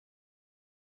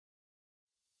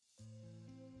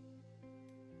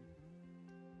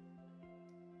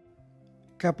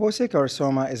Kaposi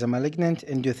carcinoma is a malignant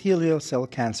endothelial cell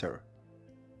cancer.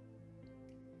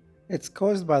 It's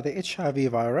caused by the HIV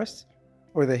virus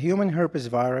or the human herpes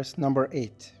virus number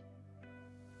 8.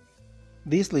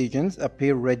 These lesions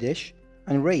appear reddish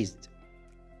and raised.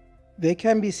 They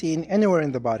can be seen anywhere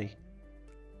in the body,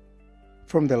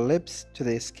 from the lips to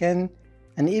the skin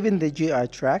and even the GI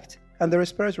tract and the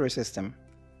respiratory system.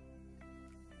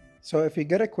 So if you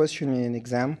get a question in an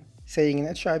exam saying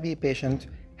an HIV patient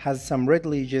has some red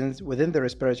lesions within the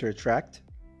respiratory tract,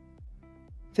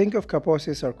 think of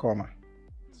Kaposi sarcoma.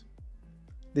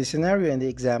 The scenario in the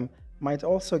exam might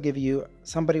also give you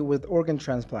somebody with organ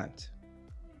transplant.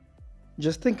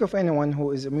 Just think of anyone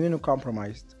who is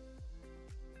immunocompromised.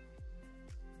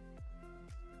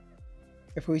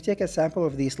 If we take a sample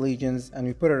of these lesions and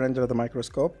we put it under the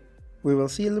microscope, we will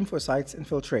see lymphocytes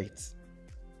infiltrates.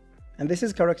 And this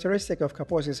is characteristic of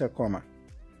Kaposi sarcoma.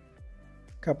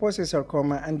 Kaposi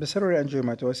sarcoma and bacillary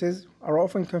angiomatosis are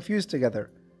often confused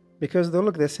together because they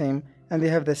look the same and they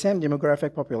have the same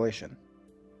demographic population.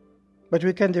 But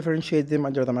we can differentiate them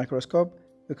under the microscope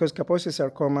because Kaposi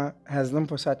sarcoma has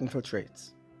lymphocyte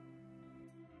infiltrates.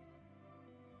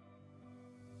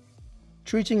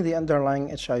 Treating the underlying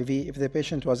HIV if the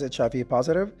patient was HIV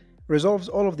positive resolves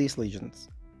all of these lesions.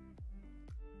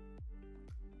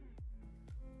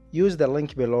 Use the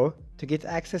link below to get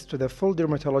access to the full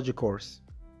dermatology course.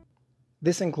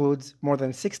 This includes more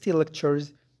than 60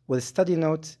 lectures with study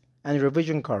notes and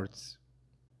revision cards.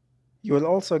 You will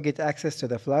also get access to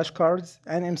the flashcards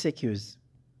and MCQs.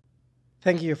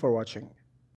 Thank you for watching.